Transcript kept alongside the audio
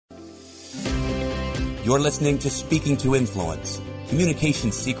You're listening to Speaking to Influence,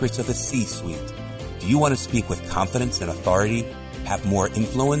 Communication Secrets of the C-Suite. Do you want to speak with confidence and authority, have more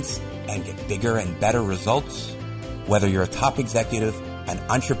influence, and get bigger and better results? Whether you're a top executive, an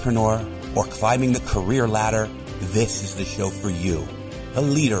entrepreneur, or climbing the career ladder, this is the show for you. A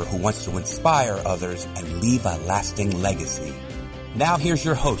leader who wants to inspire others and leave a lasting legacy. Now here's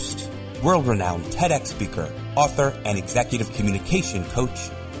your host, world-renowned TEDx speaker, author, and executive communication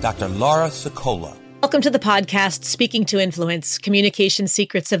coach, Dr. Laura Sicola. Welcome to the podcast, Speaking to Influence, Communication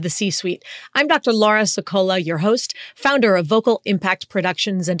Secrets of the C-Suite. I'm Dr. Laura Sicola, your host, founder of Vocal Impact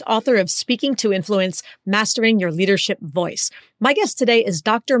Productions, and author of Speaking to Influence, Mastering Your Leadership Voice. My guest today is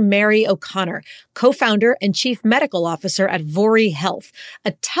Dr. Mary O'Connor, co-founder and chief medical officer at Vori Health,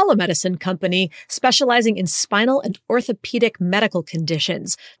 a telemedicine company specializing in spinal and orthopedic medical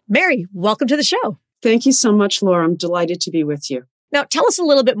conditions. Mary, welcome to the show. Thank you so much, Laura. I'm delighted to be with you. Now, tell us a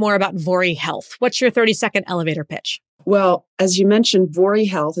little bit more about Vori Health. What's your 30-second elevator pitch? Well, as you mentioned, Vori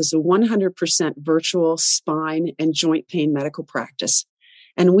Health is a 100% virtual spine and joint pain medical practice.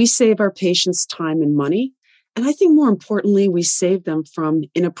 And we save our patients time and money. And I think more importantly, we save them from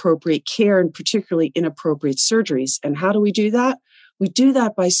inappropriate care and particularly inappropriate surgeries. And how do we do that? We do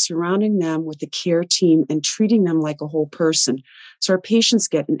that by surrounding them with a care team and treating them like a whole person. So our patients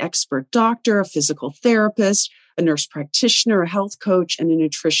get an expert doctor, a physical therapist, a nurse practitioner, a health coach, and a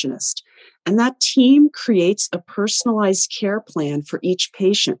nutritionist. And that team creates a personalized care plan for each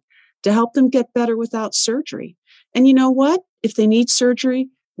patient to help them get better without surgery. And you know what? If they need surgery,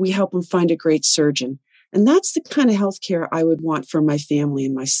 we help them find a great surgeon. And that's the kind of healthcare I would want for my family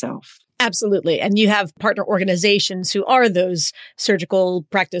and myself. Absolutely. And you have partner organizations who are those surgical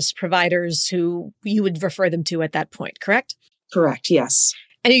practice providers who you would refer them to at that point, correct? Correct, yes.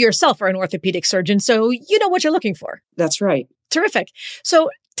 And you yourself are an orthopedic surgeon, so you know what you're looking for. That's right. Terrific. So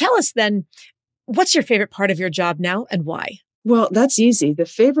tell us then, what's your favorite part of your job now and why? Well, that's easy. The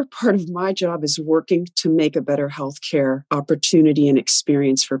favorite part of my job is working to make a better healthcare opportunity and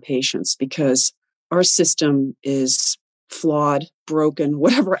experience for patients because our system is flawed, broken,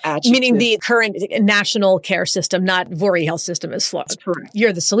 whatever adjective. Meaning the current national care system, not Vori Health system, is flawed. That's correct.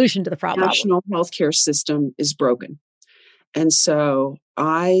 You're the solution to the problem. National healthcare system is broken. And so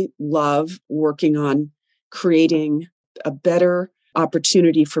I love working on creating a better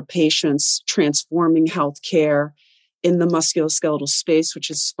opportunity for patients, transforming healthcare in the musculoskeletal space, which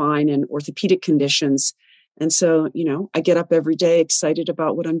is spine and orthopedic conditions. And so, I get up every day excited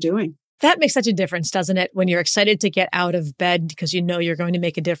about what I'm doing. That makes such a difference, doesn't it? When you're excited to get out of bed because you know you're going to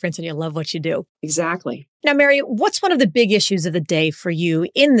make a difference and you love what you do. Exactly. Now, Mary, what's one of the big issues of the day for you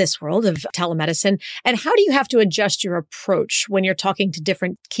in this world of telemedicine? And how do you have to adjust your approach when you're talking to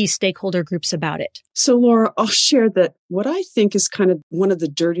different key stakeholder groups about it? So, Laura, I'll share that what I think is kind of one of the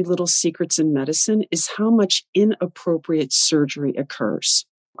dirty little secrets in medicine is how much inappropriate surgery occurs.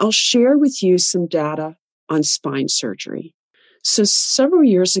 I'll share with you some data on spine surgery. So several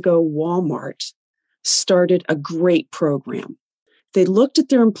years ago, Walmart started a great program. They looked at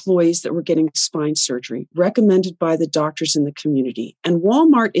their employees that were getting spine surgery recommended by the doctors in the community. And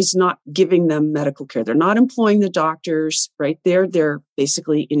Walmart is not giving them medical care. They're not employing the doctors, right? They're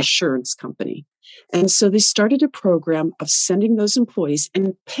basically insurance company. And so they started a program of sending those employees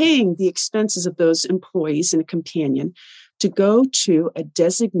and paying the expenses of those employees and a companion to go to a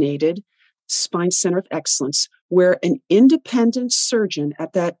designated spine center of excellence where an independent surgeon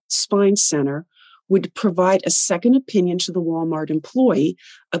at that spine center would provide a second opinion to the Walmart employee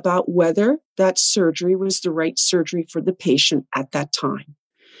about whether that surgery was the right surgery for the patient at that time.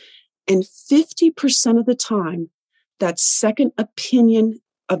 And 50% of the time, that second opinion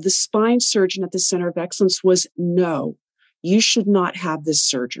of the spine surgeon at the center of excellence was no, you should not have this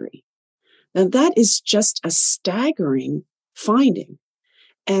surgery. Now that is just a staggering finding.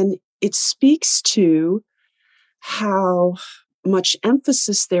 And it speaks to how much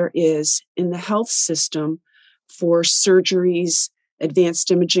emphasis there is in the health system for surgeries,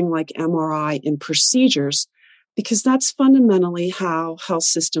 advanced imaging like MRI, and procedures, because that's fundamentally how health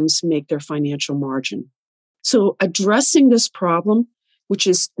systems make their financial margin. So addressing this problem, which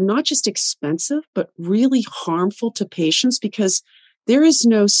is not just expensive, but really harmful to patients, because there is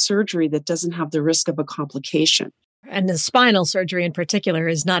no surgery that doesn't have the risk of a complication. And the spinal surgery in particular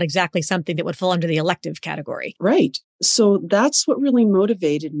is not exactly something that would fall under the elective category. Right. So that's what really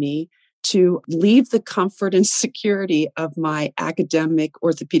motivated me to leave the comfort and security of my academic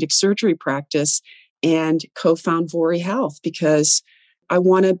orthopedic surgery practice and co-found Vori Health, because I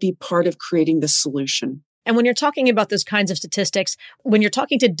want to be part of creating the solution. And when you're talking about those kinds of statistics, when you're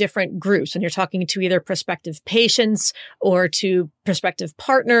talking to different groups, when you're talking to either prospective patients or to prospective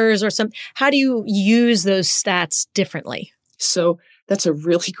partners or how do you use those stats differently? So that's a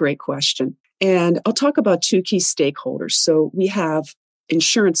really great question. And I'll talk about two key stakeholders. So we have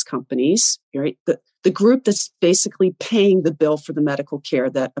insurance companies, right? The group that's basically paying the bill for the medical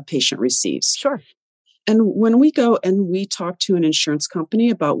care that a patient receives. Sure. And when we go and we talk to an insurance company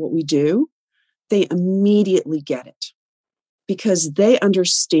about what we do, they immediately get it because they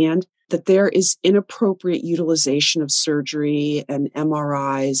understand that there is inappropriate utilization of surgery and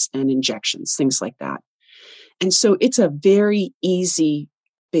MRIs and injections, things like that. And so it's a very easy,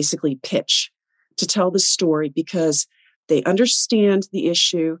 basically, pitch to tell the story because they understand the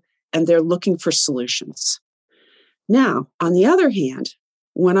issue and they're looking for solutions. Now, on the other hand,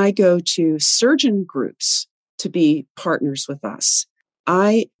 when I go to surgeon groups to be partners with us,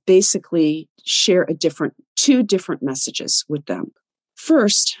 I basically share two different messages with them.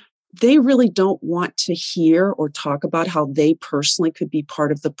 First, they really don't want to hear or talk about how they personally could be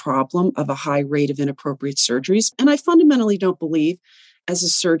part of the problem of a high rate of inappropriate surgeries. And I fundamentally don't believe as a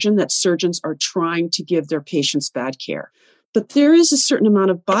surgeon that surgeons are trying to give their patients bad care. But there is a certain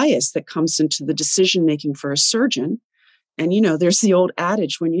amount of bias that comes into the decision-making for a surgeon. And, there's the old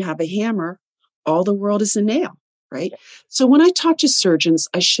adage, when you have a hammer, all the world is a nail. Right? So when I talk to surgeons,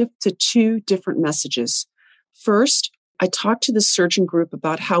 I shift to two different messages. First, I talk to the surgeon group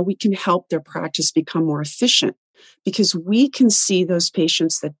about how we can help their practice become more efficient because we can see those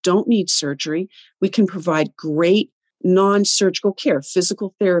patients that don't need surgery. We can provide great non-surgical care,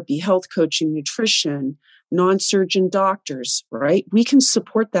 physical therapy, health coaching, nutrition, non-surgeon doctors, right? We can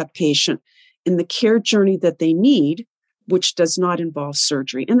support that patient in the care journey that they need, which does not involve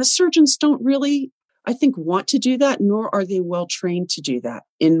surgery. And the surgeons don't really, I think, want to do that, nor are they well trained to do that,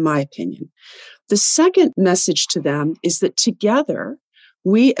 in my opinion. The second message to them is that together,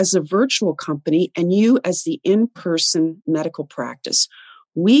 we as a virtual company and you as the in-person medical practice,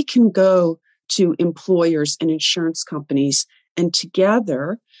 we can go to employers and insurance companies and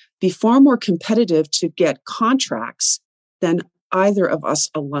together be far more competitive to get contracts than either of us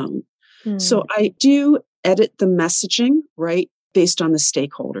alone. So I do edit the messaging, right, based on the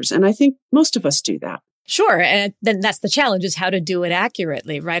stakeholders. And I think most of us do that. Sure. And then that's the challenge, is how to do it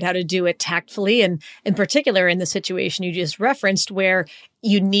accurately, right? How to do it tactfully. And in particular, in the situation you just referenced, where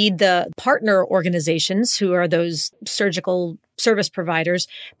you need the partner organizations who are those surgical service providers.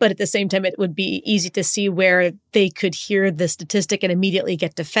 But at the same time, it would be easy to see where they could hear the statistic and immediately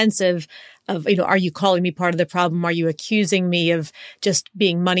get defensive of, are you calling me part of the problem? Are you accusing me of just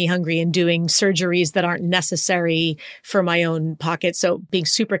being money hungry and doing surgeries that aren't necessary for my own pocket? So being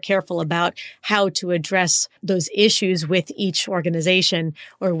super careful about how to address those issues with each organization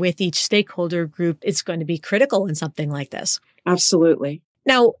or with each stakeholder group is going to be critical in something like this. Absolutely.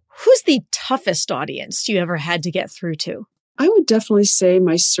 Now, who's the toughest audience you ever had to get through to? I would definitely say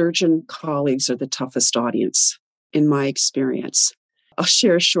my surgeon colleagues are the toughest audience in my experience. I'll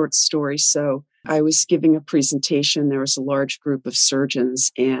share a short story. So I was giving a presentation. There was a large group of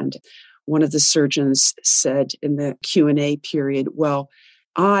surgeons, and one of the surgeons said in the Q&A period, well,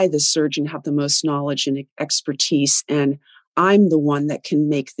 I, the surgeon, have the most knowledge and expertise, and I'm the one that can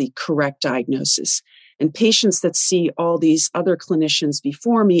make the correct diagnosis. And patients that see all these other clinicians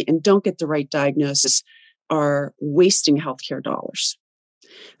before me and don't get the right diagnosis are wasting healthcare dollars.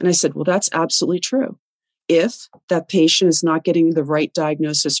 And I said, well, that's absolutely true. If that patient is not getting the right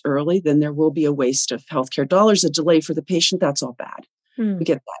diagnosis early, then there will be a waste of healthcare dollars, a delay for the patient. That's all bad. We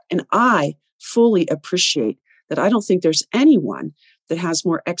get that. And I fully appreciate that. I don't think there's anyone that has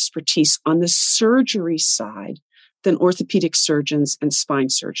more expertise on the surgery side than orthopedic surgeons and spine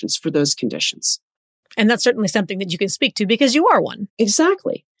surgeons for those conditions. And that's certainly something that you can speak to because you are one.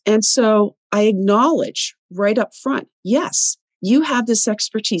 Exactly. And so I acknowledge right up front, yes, you have this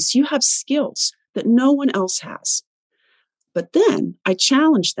expertise, you have skills that no one else has. But then I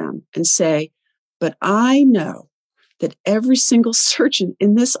challenge them and say, but I know that every single surgeon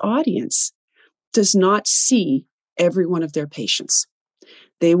in this audience does not see every one of their patients.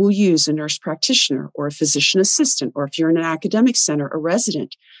 They will use a nurse practitioner or a physician assistant, or if you're in an academic center, a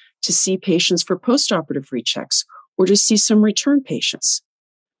resident, to see patients for postoperative rechecks or to see some return patients.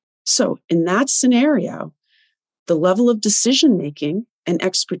 So in that scenario, the level of decision-making and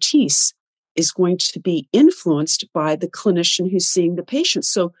expertise is going to be influenced by the clinician who's seeing the patient.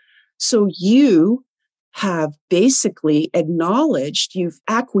 So you have basically acknowledged, you've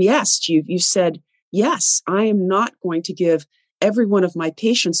acquiesced, you've said, yes, I am not going to give every one of my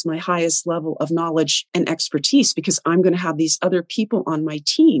patients my highest level of knowledge and expertise, because I'm going to have these other people on my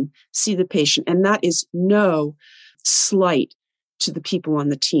team see the patient. And that is no slight to the people on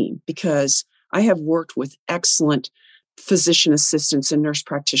the team, because I have worked with excellent physician assistants and nurse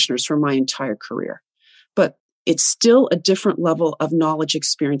practitioners for my entire career. But it's still a different level of knowledge,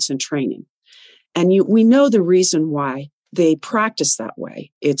 experience, and training. And we know the reason why they practice that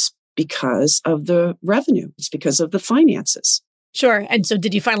way. It's because of the revenue. It's because of the finances. Sure. And so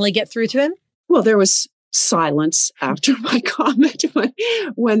did you finally get through to him? Well, there was silence after my comment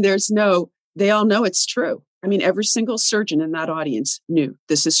when they all know it's true. I mean, every single surgeon in that audience knew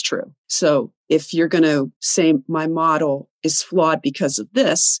this is true. So if you're going to say my model is flawed because of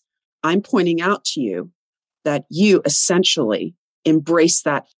this, I'm pointing out to you that you essentially embrace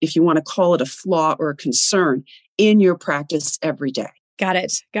that, if you want to call it a flaw or a concern, in your practice every day. Got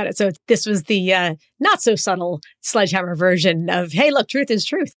it. So this was the not so subtle sledgehammer version of, hey, look, truth is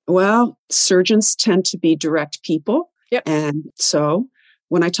truth. Well, surgeons tend to be direct people. Yep. And so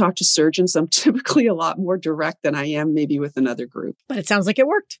when I talk to surgeons, I'm typically a lot more direct than I am maybe with another group. But it sounds like it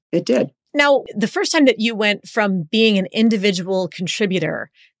worked. It did. Now, the first time that you went from being an individual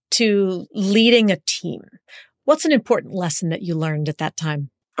contributor to leading a team, what's an important lesson that you learned at that time?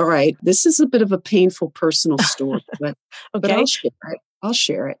 All right. This is a bit of a painful personal story, but Okay. I'll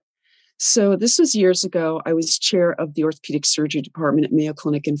share it. So this was years ago. I was chair of the orthopedic surgery department at Mayo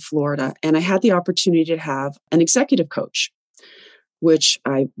Clinic in Florida, and I had the opportunity to have an executive coach, which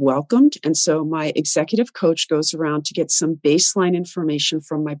I welcomed. And so my executive coach goes around to get some baseline information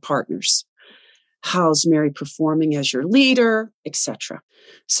from my partners. How's Mary performing as your leader, etc.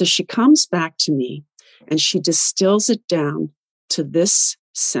 So she comes back to me and she distills it down to this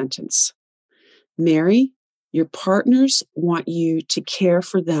sentence: Mary, your partners want you to care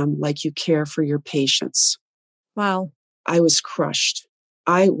for them like you care for your patients. Wow. I was crushed.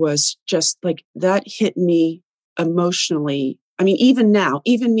 I was just like, that hit me emotionally. I mean, even now,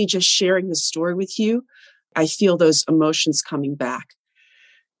 even me just sharing the story with you, I feel those emotions coming back.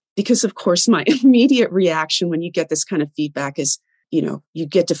 Because of course, my immediate reaction when you get this kind of feedback is, you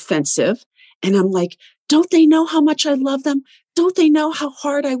get defensive. And I'm like, don't they know how much I love them? Don't they know how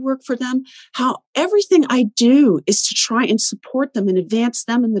hard I work for them? How everything I do is to try and support them and advance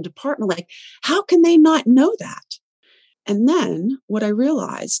them in the department. Like, how can they not know that? And then what I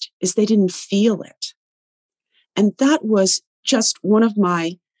realized is they didn't feel it. And that was just one of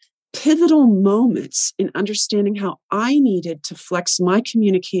my pivotal moments in understanding how I needed to flex my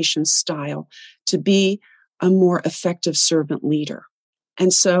communication style to be a more effective servant leader.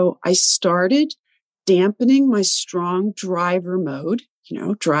 And so I started dampening my strong driver mode.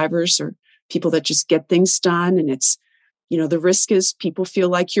 Drivers are people that just get things done. And it's, the risk is people feel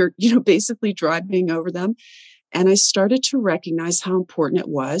like you're, basically driving over them. And I started to recognize how important it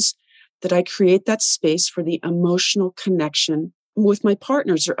was that I create that space for the emotional connection with my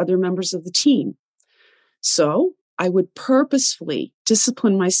partners or other members of the team. So I would purposefully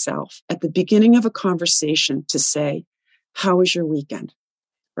discipline myself at the beginning of a conversation to say, how was your weekend?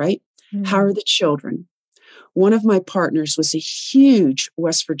 Right? Mm-hmm. How are the children? One of my partners was a huge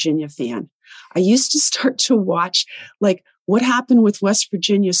West Virginia fan. I used to start to watch what happened with West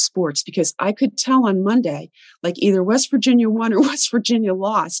Virginia sports, because I could tell on Monday, either West Virginia won or West Virginia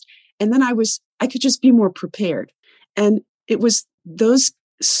lost. And then I could just be more prepared. And it was those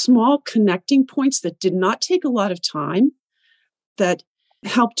small connecting points that did not take a lot of time that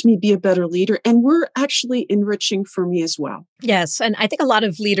helped me be a better leader, and were actually enriching for me as well. Yes. And I think a lot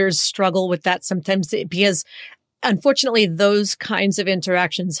of leaders struggle with that sometimes because unfortunately, those kinds of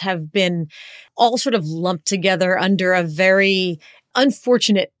interactions have been all sort of lumped together under a very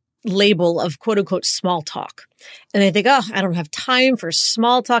unfortunate label of quote unquote small talk. And they think, I don't have time for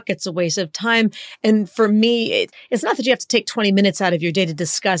small talk. It's a waste of time. And for me, it's not that you have to take 20 minutes out of your day to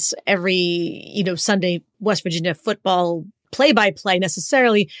discuss every, Sunday West Virginia football play-by-play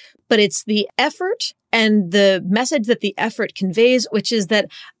necessarily, but it's the effort and the message that the effort conveys, which is that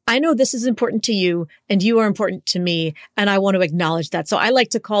I know this is important to you and you are important to me, and I want to acknowledge that. So I like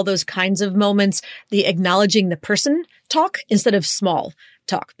to call those kinds of moments the acknowledging the person talk instead of small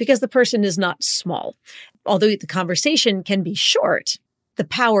talk, because the person is not small. Although the conversation can be short, the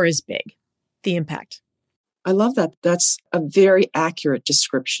power is big, the impact. I love that. That's a very accurate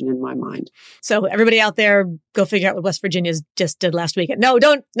description in my mind. So everybody out there, go figure out what West Virginia just did last weekend. No,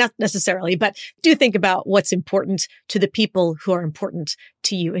 don't, not necessarily, but do think about what's important to the people who are important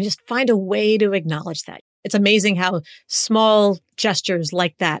to you and just find a way to acknowledge that. It's amazing how small gestures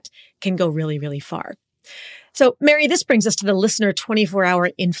like that can go really, really far. So, Mary, this brings us to the Listener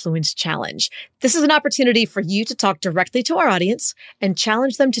 24-Hour Influence Challenge. This is an opportunity for you to talk directly to our audience and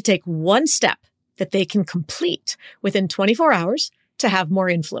challenge them to take one step that they can complete within 24 hours to have more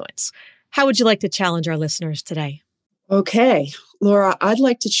influence. How would you like to challenge our listeners today? Okay, Laura, I'd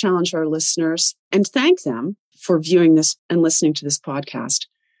like to challenge our listeners and thank them for viewing this and listening to this podcast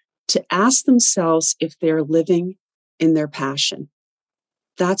to ask themselves if they're living in their passion.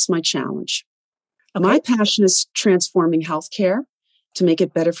 That's my challenge. Okay. My passion is transforming healthcare to make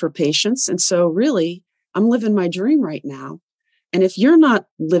it better for patients. And so really, I'm living my dream right now. And if you're not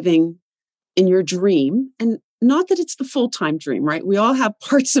living in your dream, and not that it's the full-time dream, right? We all have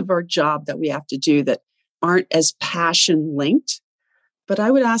parts of our job that we have to do that aren't as passion linked. But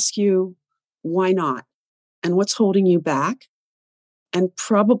I would ask you, why not? And what's holding you back? And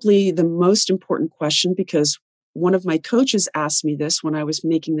probably the most important question, because one of my coaches asked me this when I was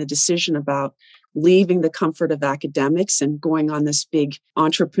making the decision about leaving the comfort of academics and going on this big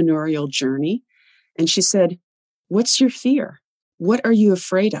entrepreneurial journey. And she said, what's your fear? What are you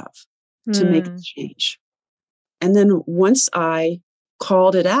afraid of to make the change? And then once I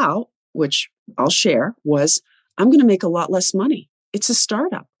called it out, which I'll share, was I'm going to make a lot less money. It's a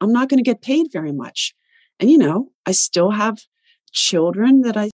startup. I'm not going to get paid very much. And, I still have children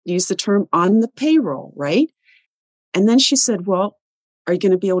that I use the term on the payroll, right? And then she said, well, are you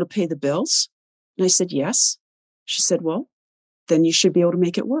going to be able to pay the bills? And I said, yes. She said, well, then you should be able to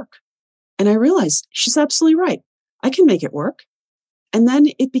make it work. And I realized she's absolutely right. I can make it work. And then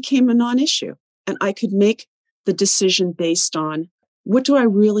it became a non-issue. And I could make the decision based on what do I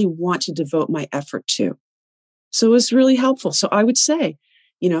really want to devote my effort to? So it was really helpful. So I would say,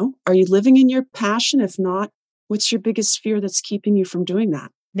 are you living in your passion? If not, what's your biggest fear that's keeping you from doing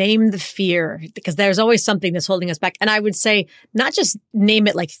that? Name the fear, because there's always something that's holding us back. And I would say, not just name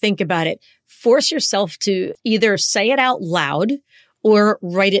it, like think about it. Force yourself to either say it out loud or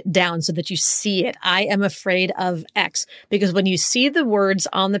write it down so that you see it. I am afraid of X. Because when you see the words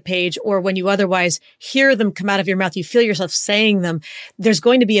on the page or when you otherwise hear them come out of your mouth, you feel yourself saying them, there's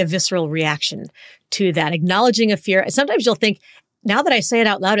going to be a visceral reaction to that. Acknowledging a fear. Sometimes you'll think, now that I say it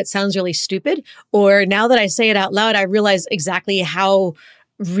out loud, it sounds really stupid. Or now that I say it out loud, I realize exactly how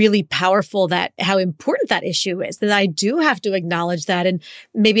really powerful how important that issue is, that I do have to acknowledge that. And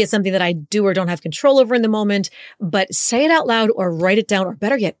maybe it's something that I do or don't have control over in the moment, but say it out loud or write it down, or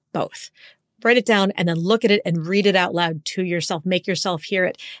better yet, both. Write it down and then look at it and read it out loud to yourself. Make yourself hear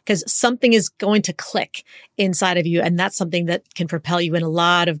it, because something is going to click inside of you. And that's something that can propel you in a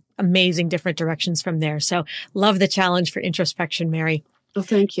lot of amazing different directions from there. So love the challenge for introspection, Mary. Oh,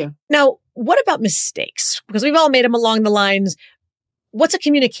 thank you. Now, what about mistakes? Because we've all made them along the lines. What's a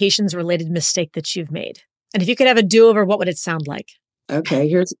communications related mistake that you've made? And if you could have a do-over, what would it sound like? Okay,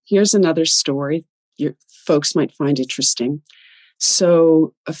 here's another story your folks might find interesting.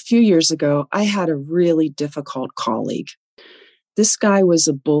 So a few years ago, I had a really difficult colleague. This guy was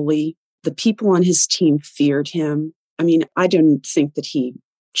a bully. The people on his team feared him. I mean, I didn't think that he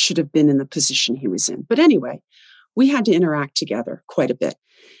should have been in the position he was in. But anyway, we had to interact together quite a bit.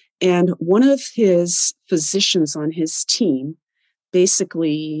 And one of his physicians on his team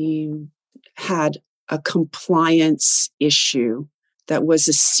basically had a compliance issue that was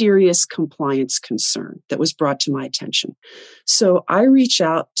a serious compliance concern that was brought to my attention. So I reach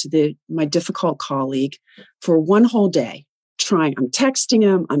out to my difficult colleague for one whole day, I'm texting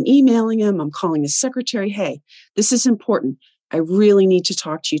him, I'm emailing him, I'm calling his secretary. Hey, this is important. I really need to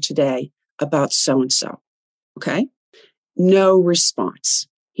talk to you today about so-and-so. Okay? No response.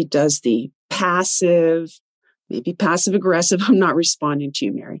 He does the maybe passive aggressive. I'm not responding to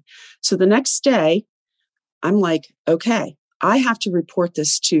you, Mary. So the next day, I'm like, okay, I have to report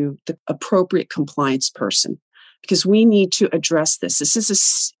this to the appropriate compliance person because we need to address this. This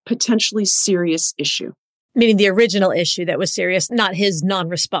is a potentially serious issue. Meaning the original issue that was serious, not his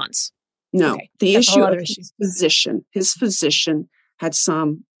non-response. No, okay. The issue of his physician. His physician had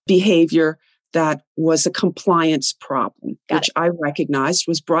some behavior that was a compliance problem, which I recognized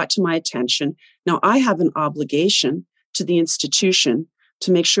was brought to my attention. Now, I have an obligation to the institution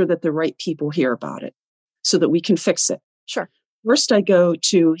to make sure that the right people hear about it so that we can fix it. Sure. First, I go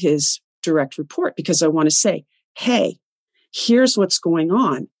to his direct report because I want to say, hey, here's what's going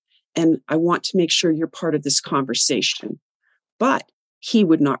on. And I want to make sure you're part of this conversation. But he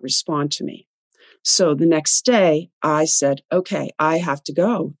would not respond to me. So the next day I said, okay, I have to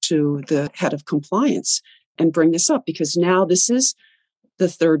go to the head of compliance and bring this up because now this is the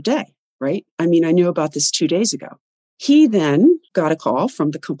third day, right? I mean, I knew about this 2 days ago. He then got a call from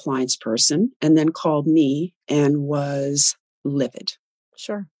the compliance person and then called me and was livid.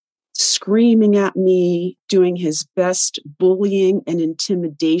 Sure. screaming at me, doing his best bullying and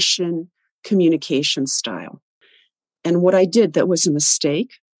intimidation communication style. And what I did that was a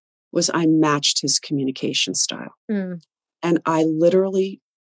mistake was I matched his communication style. And I literally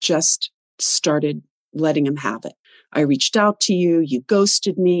just started letting him have it. I reached out to you. You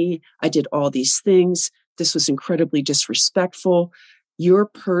ghosted me. I did all these things. This was incredibly disrespectful. Your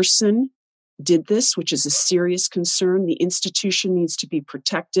person did this, which is a serious concern. The institution needs to be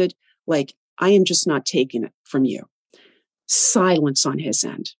protected. Like, I am just not taking it from you. Silence on his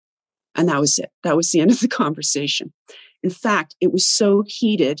end. And that was it. That was the end of the conversation. In fact, it was so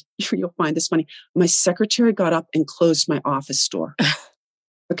heated. You'll find this funny. My secretary got up and closed my office door.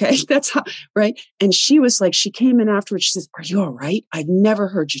 Okay. That's how, right. And she was like, she came in afterwards. She says, "Are you all right? I've never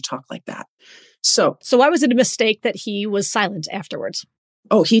heard you talk like that." So why was it a mistake that he was silent afterwards?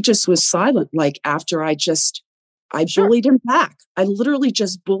 Oh, he just was silent. Like after I bullied him back. I literally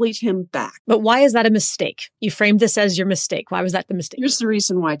just bullied him back. But why is that a mistake? You framed this as your mistake. Why was that the mistake? Here's the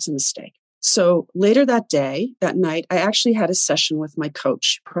reason why it's a mistake. So later that night, I actually had a session with my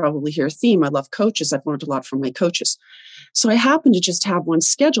coach. Probably hear a theme. I love coaches. I've learned a lot from my coaches. So I happened to just have one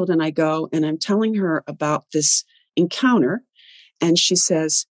scheduled, and I go and I'm telling her about this encounter. And she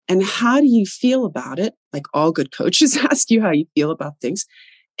says, "And how do you feel about it?" Like all good coaches ask you how you feel about things.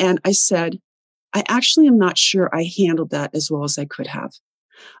 And I said, "I actually am not sure I handled that as well as I could have.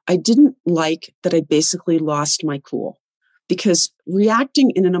 I didn't like that I basically lost my cool, because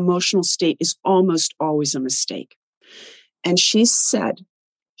reacting in an emotional state is almost always a mistake." And she said,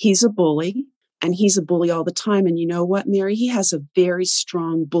 "He's a bully, and he's a bully all the time. And you know what, Mary? He has a very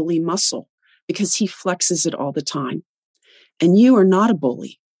strong bully muscle because he flexes it all the time. And you are not a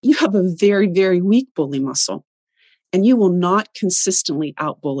bully. You have a very, very weak bully muscle, and you will not consistently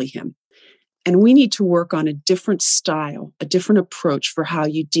out-bully him. And we need to work on a different style, a different approach for how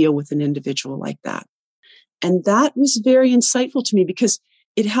you deal with an individual like that." And that was very insightful to me because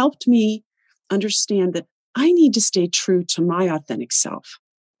it helped me understand that I need to stay true to my authentic self,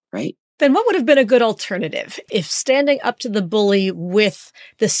 right? Then what would have been a good alternative if standing up to the bully with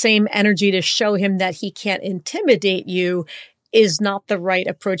the same energy to show him that he can't intimidate you is not the right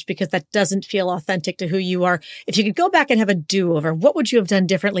approach because that doesn't feel authentic to who you are? If you could go back and have a do-over, what would you have done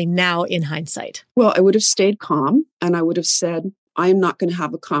differently now in hindsight? Well, I would have stayed calm and I would have said, "I am not going to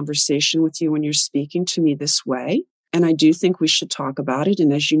have a conversation with you when you're speaking to me this way. And I do think we should talk about it.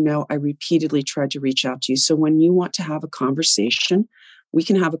 And as you know, I repeatedly tried to reach out to you. So when you want to have a conversation, we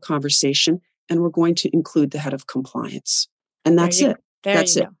can have a conversation, and we're going to include the head of compliance." And that's it.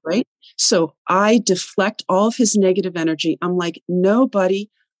 That's it, right? So I deflect all of his negative energy. I'm like, "No, buddy,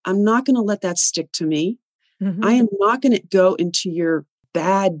 I'm not going to let that stick to me. Mm-hmm. I am not going to go into your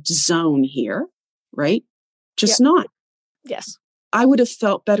bad zone here, right? Just not." Yes. I would have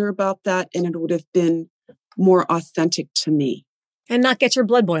felt better about that, and it would have been more authentic to me. And not get your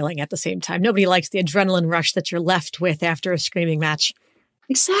blood boiling at the same time. Nobody likes the adrenaline rush that you're left with after a screaming match.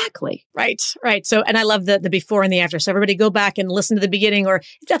 Exactly. Right. So, and I love the before and the after. So everybody go back and listen to the beginning, or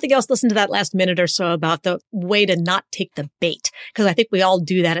if nothing else, listen to that last minute or so about the way to not take the bait. Because I think we all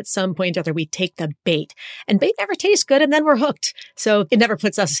do that at some point, whether we take the bait. And bait never tastes good, and then we're hooked. So it never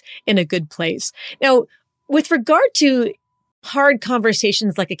puts us in a good place. Now, with regard to hard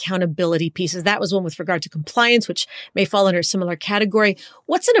conversations like accountability pieces, that was one with regard to compliance, which may fall under a similar category.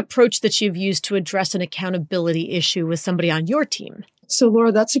 What's an approach that you've used to address an accountability issue with somebody on your team? So,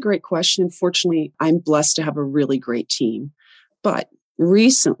 Laura, that's a great question. Fortunately, I'm blessed to have a really great team. But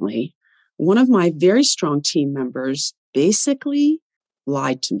recently, one of my very strong team members basically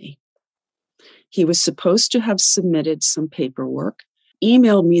lied to me. He was supposed to have submitted some paperwork,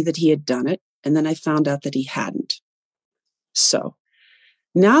 emailed me that he had done it, and then I found out that he hadn't. So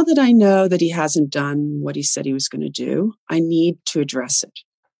now that I know that he hasn't done what he said he was going to do, I need to address it.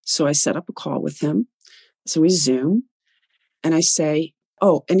 So I set up a call with him. So we Zoom. And I say,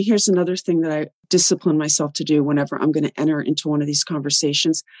 "Oh, and here's another thing that I discipline myself to do whenever I'm going to enter into one of these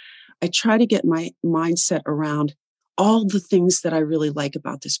conversations. I try to get my mindset around all the things that I really like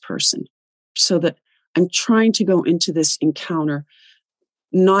about this person, so that I'm trying to go into this encounter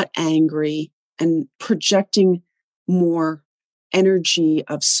not angry and projecting more energy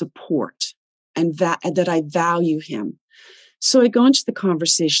of support and that I value him." So I go into the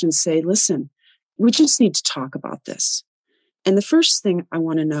conversation and say, "Listen, we just need to talk about this. And the first thing I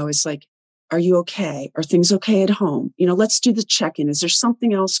want to know is like, are you okay? Are things okay at home? Let's do the check-in. Is there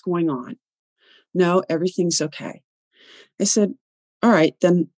something else going on?" "No, everything's okay." I said, "All right,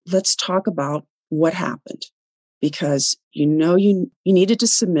 then let's talk about what happened, because you needed to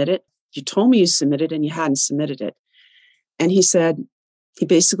submit it. You told me you submitted and you hadn't submitted it." And he said, He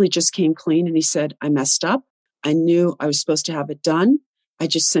basically just came clean and he said, I messed up. I knew I was supposed to have it done. I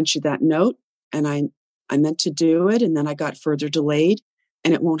just sent you that note and I meant to do it. And then I got further delayed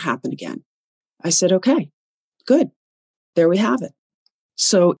and it won't happen again. I said, okay, good. There we have it.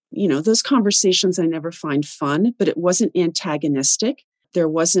 So, those conversations I never find fun, but it wasn't antagonistic. There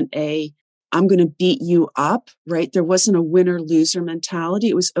wasn't I'm going to beat you up, right? There wasn't a winner-loser mentality.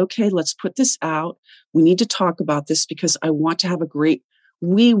 It was, okay, let's put this out. We need to talk about this because we want to have a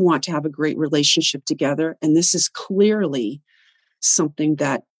great relationship together. And this is clearly something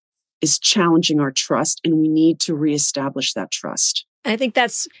that is challenging our trust, and we need to reestablish that trust. I think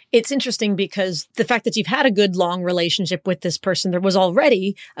it's interesting because the fact that you've had a good long relationship with this person, there was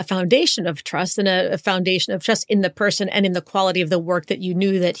already a foundation of trust and a foundation of trust in the person and in the quality of the work that you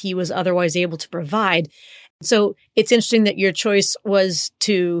knew that he was otherwise able to provide. So it's interesting that your choice was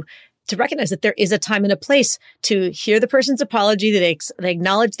to recognize that there is a time and a place to hear the person's apology, that they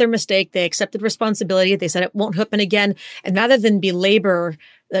acknowledge their mistake, they accepted responsibility, they said it won't happen again. And rather than belabor,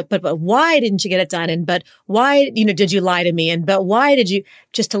 but why didn't you get it done? And but why, did you lie to me? And but why did you,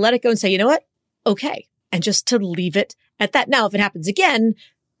 just to let it go and say, you know what? Okay. And just to leave it at that. Now, if it happens again,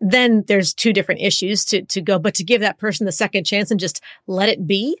 then there's two different issues to go, but to give that person the second chance and just let it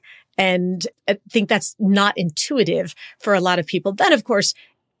be. And I think that's not intuitive for a lot of people. Then, of course,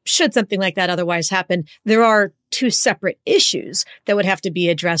 should something like that otherwise happen, there are two separate issues that would have to be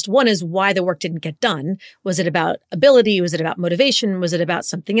addressed. One is why the work didn't get done. Was it about ability? Was it about motivation? Was it about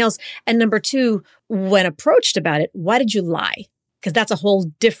something else? And number two, when approached about it, why did you lie? Because that's a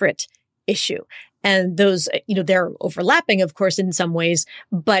whole different issue. And those, they're overlapping, of course, in some ways,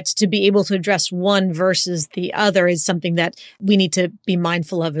 but to be able to address one versus the other is something that we need to be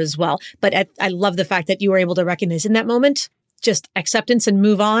mindful of as well. But I love the fact that you were able to recognize in that moment, just acceptance and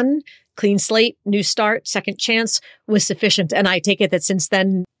move on, clean slate, new start, second chance was sufficient. And I take it that since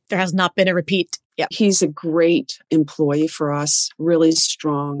then, there has not been a repeat. Yeah. He's a great employee for us, really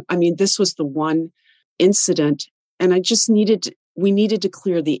strong. I mean, this was the one incident and we needed to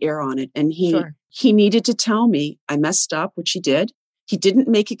clear the air on it. And he needed to tell me I messed up, which he did. He didn't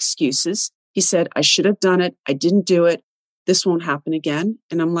make excuses. He said, I should have done it. I didn't do it. This won't happen again.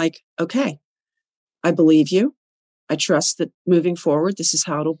 And I'm like, okay, I believe you. I trust that moving forward, this is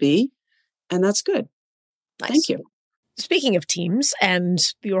how it'll be. And that's good. Nice. Thank you. Speaking of teams and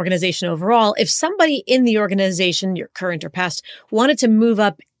the organization overall, if somebody in the organization, your current or past, wanted to move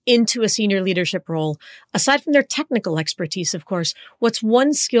up into a senior leadership role, aside from their technical expertise, of course, what's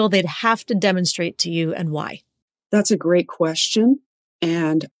one skill they'd have to demonstrate to you and why? That's a great question.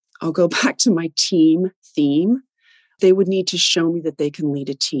 And I'll go back to my team theme. They would need to show me that they can lead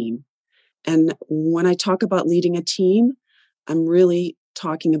a team. And when I talk about leading a team, I'm really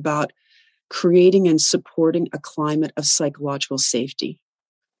talking about creating and supporting a climate of psychological safety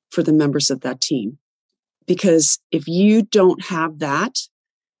for the members of that team. Because if you don't have that,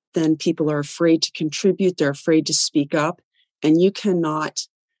 then people are afraid to contribute, they're afraid to speak up, and you cannot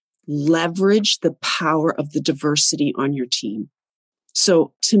leverage the power of the diversity on your team.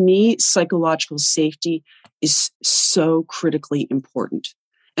 So to me, psychological safety is so critically important.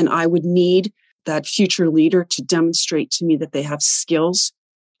 And I would need that future leader to demonstrate to me that they have skills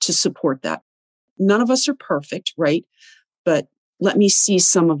to support that. None of us are perfect, right? But let me see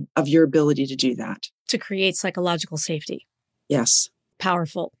some of your ability to do that. To create psychological safety. Yes.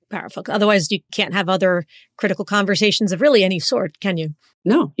 Powerful. Otherwise, you can't have other critical conversations of really any sort, can you?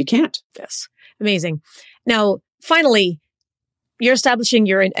 No, you can't. Yes. Amazing. Now, finally, you're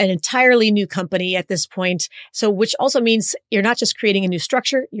establishing an entirely new company at this point. So, which also means you're not just creating a new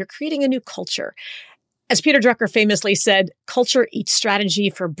structure, you're creating a new culture. As Peter Drucker famously said, culture eats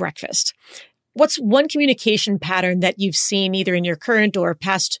strategy for breakfast. What's one communication pattern that you've seen either in your current or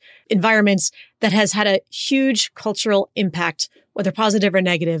past environments that has had a huge cultural impact, whether positive or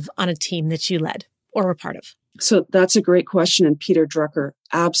negative, on a team that you led or were part of? So that's a great question. And Peter Drucker,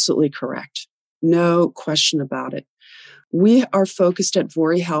 absolutely correct. No question about it. We are focused at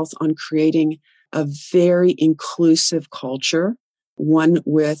Vori Health on creating a very inclusive culture, one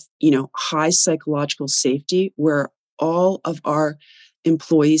with, high psychological safety, where all of our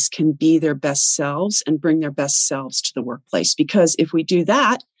employees can be their best selves and bring their best selves to the workplace. Because if we do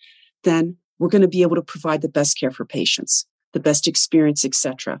that, then we're going to be able to provide the best care for patients, the best experience,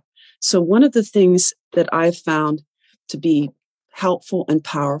 etc. So one of the things that I've found to be helpful and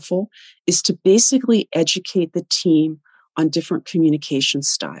powerful is to basically educate the team on different communication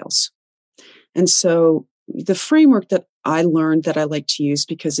styles. And so the framework that I learned that I like to use,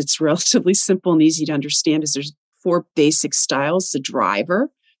 because it's relatively simple and easy to understand, is there's 4 basic styles: the driver,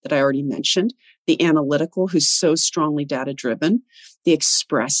 that I already mentioned, the analytical, who's so strongly data-driven, the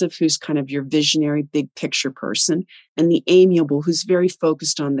expressive, who's kind of your visionary, big picture person, and the amiable, who's very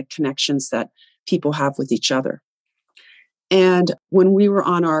focused on the connections that people have with each other. And when we were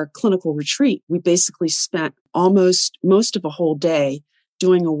on our clinical retreat, we basically spent most of a whole day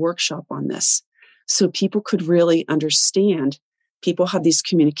doing a workshop on this. So people could really understand, people have these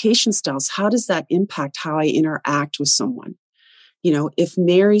communication styles. How does that impact how I interact with someone? You know, if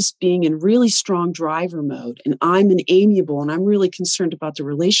Mary's being in really strong driver mode and I'm an amiable and I'm really concerned about the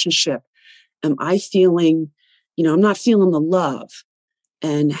relationship, am I feeling, I'm not feeling the love?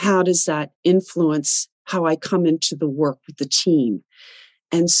 And how does that influence how I come into the work with the team?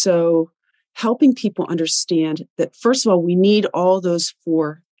 And so helping people understand that, first of all, we need all those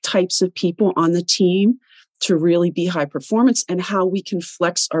 4 types of people on the team to really be high performance, and how we can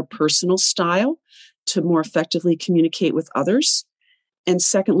flex our personal style to more effectively communicate with others. And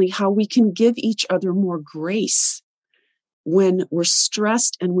secondly, how we can give each other more grace when we're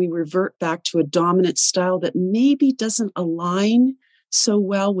stressed and we revert back to a dominant style that maybe doesn't align so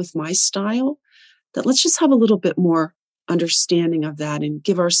well with my style, that let's just have a little bit more understanding of that and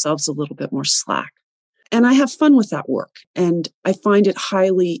give ourselves a little bit more slack. And I have fun with that work. And I find it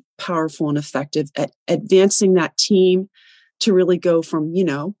highly powerful and effective at advancing that team to really go from,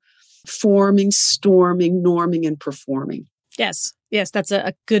 forming, storming, norming, and performing. Yes, that's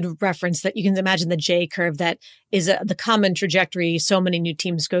a good reference, that you can imagine the J curve that is the common trajectory so many new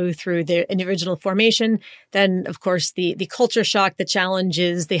teams go through in the original formation. Then, of course, the culture shock, the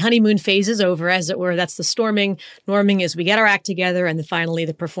challenges, the honeymoon phase is over, as it were. That's the storming. Norming is we get our act together. And then finally,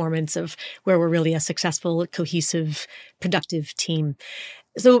 the performance of where we're really a successful, cohesive, productive team.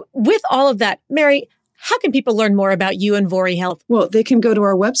 So with all of that, Mary, how can people learn more about you and Vori Health? Well, they can go to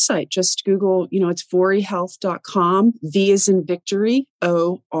our website. Just Google, it's vorihealth.com. V is in victory,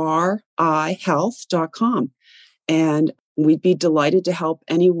 O-R-I health.com. And we'd be delighted to help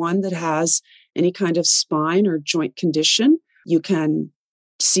anyone that has any kind of spine or joint condition. You can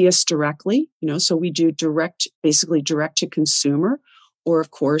see us directly, so we do direct to consumer. Or, of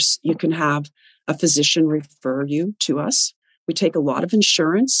course, you can have a physician refer you to us. We take a lot of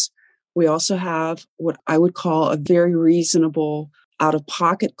insurance. We also have what I would call a very reasonable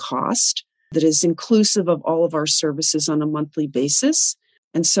out-of-pocket cost that is inclusive of all of our services on a monthly basis.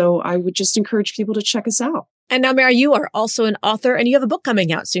 And so I would just encourage people to check us out. And now, Mary, you are also an author, and you have a book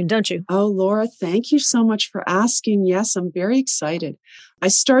coming out soon, don't you? Oh, Laura, thank you so much for asking. Yes, I'm very excited. I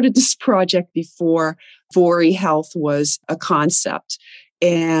started this project before Vori Health was a concept.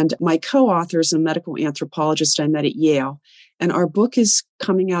 And my co-author is a medical anthropologist I met at Yale. And our book is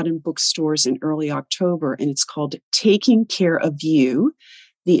coming out in bookstores in early October, and it's called Taking Care of You,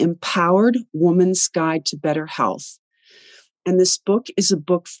 The Empowered Woman's Guide to Better Health. And this book is a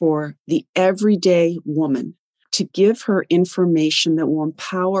book for the everyday woman, to give her information that will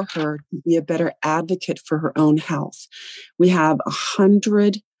empower her to be a better advocate for her own health. We have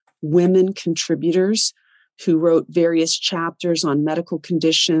 100 women contributors who wrote various chapters on medical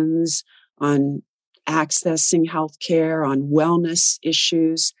conditions, on accessing healthcare, on wellness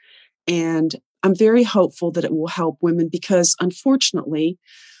issues. And I'm very hopeful that it will help women because, unfortunately,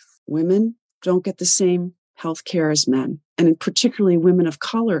 women don't get the same healthcare as men. And particularly women of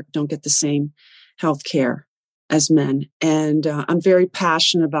color don't get the same healthcare as men. And I'm very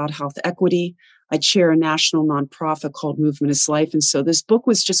passionate about health equity. I chair a national nonprofit called Movement is Life. And so this book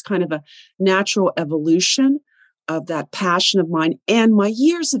was just kind of a natural evolution of that passion of mine and my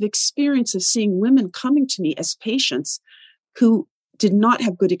years of experience of seeing women coming to me as patients who did not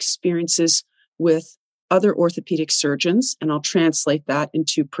have good experiences with other orthopedic surgeons. And I'll translate that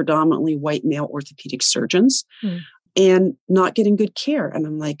into predominantly white male orthopedic surgeons and not getting good care. And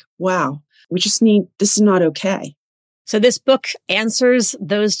I'm like, wow, this is not okay. So this book answers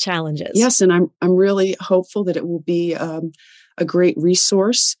those challenges. Yes. And I'm really hopeful that it will be a great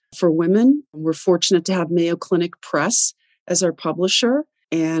resource for women. We're fortunate to have Mayo Clinic Press as our publisher,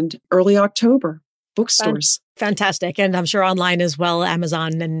 and early October, bookstores. Fantastic. And I'm sure online as well,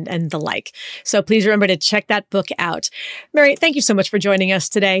 Amazon and the like. So please remember to check that book out. Mary, thank you so much for joining us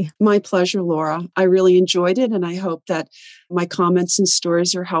today. My pleasure, Laura. I really enjoyed it, and I hope that my comments and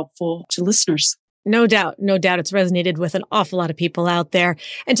stories are helpful to listeners. No doubt. It's resonated with an awful lot of people out there.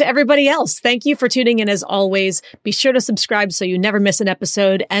 And to everybody else, thank you for tuning in as always. Be sure to subscribe so you never miss an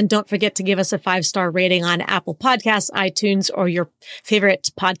episode. And don't forget to give us a 5-star rating on Apple Podcasts, iTunes, or your favorite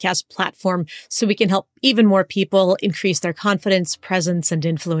podcast platform so we can help even more people increase their confidence, presence, and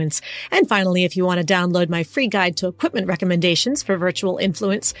influence. And finally, if you want to download my free guide to equipment recommendations for virtual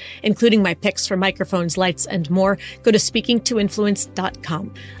influence, including my picks for microphones, lights, and more, go to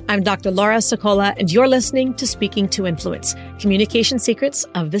speakingtoinfluence.com. I'm Dr. Laura Sokola, and you're listening to Speaking to Influence, Communication Secrets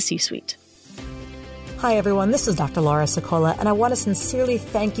of the C-Suite. Hi, everyone. This is Dr. Laura Sokola, and I want to sincerely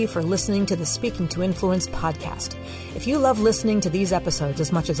thank you for listening to the Speaking to Influence podcast. If you love listening to these episodes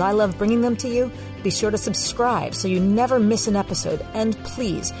as much as I love bringing them to you, be sure to subscribe so you never miss an episode. And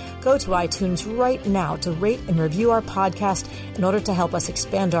please go to iTunes right now to rate and review our podcast in order to help us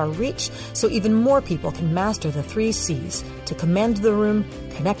expand our reach so even more people can master the 3 C's to command the room,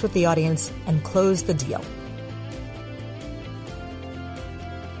 connect with the audience, and close the deal.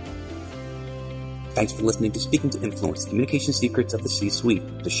 Thanks for listening to Speaking to Influence, Communication Secrets of the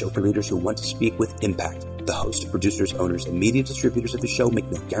C-Suite, the show for leaders who want to speak with impact. The hosts, producers, owners, and media distributors of the show make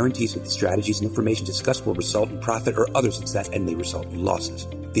no guarantees that the strategies and information discussed will result in profit or other success and may result in losses.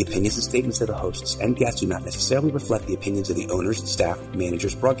 The opinions and statements of the hosts and guests do not necessarily reflect the opinions of the owners, staff,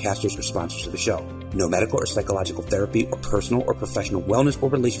 managers, broadcasters, or sponsors of the show. No medical or psychological therapy or personal or professional wellness or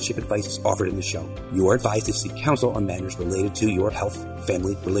relationship advice is offered in the show. You are advised to seek counsel on matters related to your health,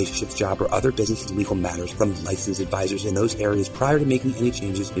 family, relationships, job, or other business and legal matters from licensed advisors in those areas prior to making any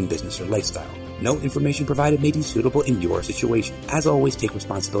changes in business or lifestyle. No information provided may be suitable in your situation. As always, take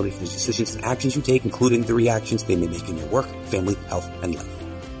responsibility for the decisions and actions you take, including the reactions they may make in your work, family, health, and life.